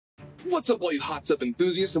What's up, all you hot tub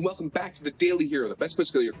enthusiasts, and welcome back to the Daily Hero, the best place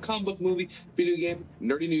to get your comic book, movie, video game,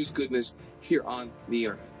 nerdy news goodness here on the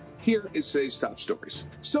internet. Here is today's top stories.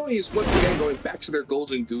 Sony is once again going back to their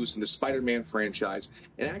golden goose in the Spider-Man franchise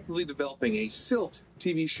and actively developing a Silk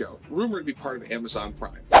TV show, rumored to be part of Amazon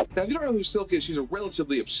Prime. Now, if you don't know who Silk is, she's a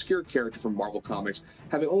relatively obscure character from Marvel Comics,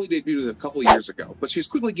 having only debuted a couple years ago, but she's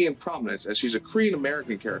quickly gained prominence as she's a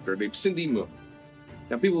Korean-American character named Cindy Moon.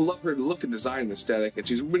 Now, people love her look and design and aesthetic, and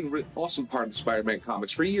she's been a really awesome part of the Spider-Man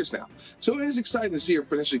comics for years now. So it is exciting to see her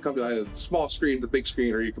potentially come to either the small screen, the big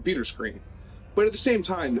screen, or your computer screen. But at the same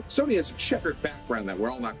time, Sony has a checkered background that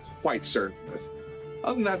we're all not quite certain with.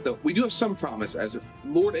 Other than that, though, we do have some promise, as if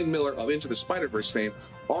Lord and Miller of Into the Spider-Verse fame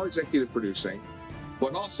are executive producing,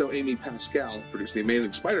 but also Amy Pascal, who produced the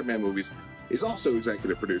Amazing Spider-Man movies, is also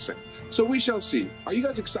executive producing. So we shall see. Are you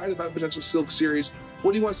guys excited about a potential Silk series?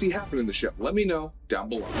 What do you want to see happen in the show? Let me know down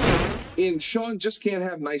below. In Sean Just Can't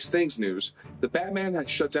Have Nice Things news, the Batman has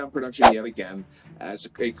shut down production yet again, as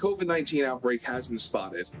a COVID-19 outbreak has been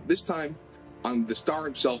spotted, this time on the star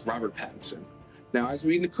himself, Robert Pattinson. Now, as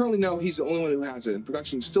we currently know, he's the only one who has it, and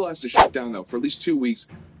production still has to shut down, though, for at least 2 weeks,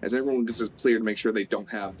 as everyone gets it clear to make sure they don't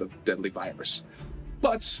have the deadly virus.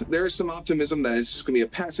 But there is some optimism that it's just going to be a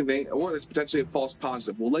passing thing, or it's potentially a false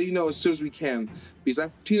positive. We'll let you know as soon as we can, because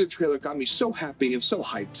that teaser trailer got me so happy and so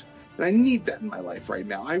hyped, and I need that in my life right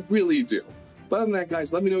now. I really do. But other than that,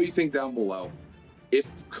 guys, let me know what you think down below. If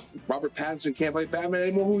Robert Pattinson can't play Batman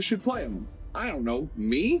anymore, who should play him? I don't know.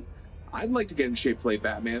 Me? I'd like to get in shape to play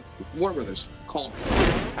Batman. Warner Brothers, call me.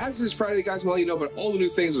 As is Friday, guys, we'll let you know about all the new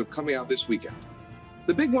things that are coming out this weekend.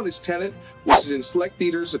 The big one is Tenet, which is in select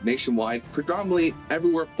theaters nationwide, predominantly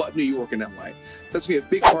everywhere but New York and LA. So that's going to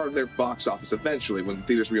be a big part of their box office eventually when the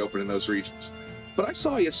theaters reopen in those regions. But I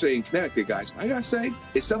saw yesterday in Connecticut, guys, I gotta say,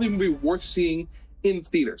 it's definitely going to be worth seeing in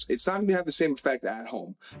theaters. It's not going to have the same effect at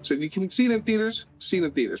home. So if you can see it in theaters, see it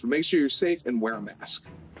in theaters. But make sure you're safe and wear a mask.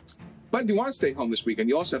 But if you want to stay home this weekend,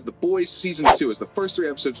 you also have The Boys Season 2, as the first 3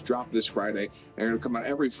 episodes drop this Friday, and they're going to come out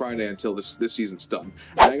every Friday until this season's done.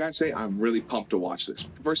 And I gotta say, I'm really pumped to watch this.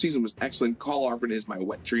 The first season was excellent. Carl Urban is my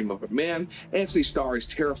wet dream of a man. Anthony Starr is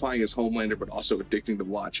terrifying as Homelander, but also addicting to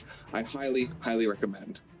watch. I highly, highly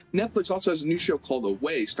recommend. Netflix also has a new show called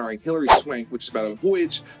Away, starring Hilary Swank, which is about a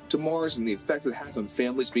voyage to Mars and the effect it has on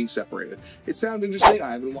families being separated. It sounds interesting.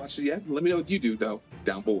 I haven't watched it yet. Let me know what you do, though,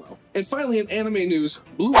 down below. And finally, in anime news,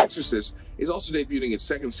 Blue Exorcist is also debuting its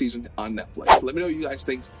 2nd season on Netflix. Let me know what you guys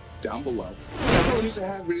think down below. That's all the news I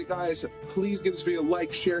have for you guys. Please give this video a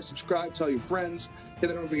like, share, subscribe, tell your friends, hit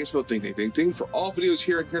that notification bell, ding, ding, ding, ding, for all videos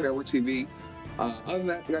here at Hero Network TV. Other than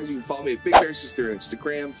that, guys, you can follow me at Big Bear Sister on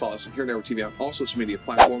Instagram. Follow us on Hero Network TV on all social media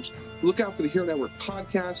platforms. Look out for the Hero Network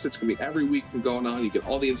podcast. It's going to be every week from going on. You get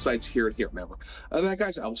all the insights here at Hero Network. Other than that,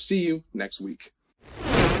 guys, I will see you next week.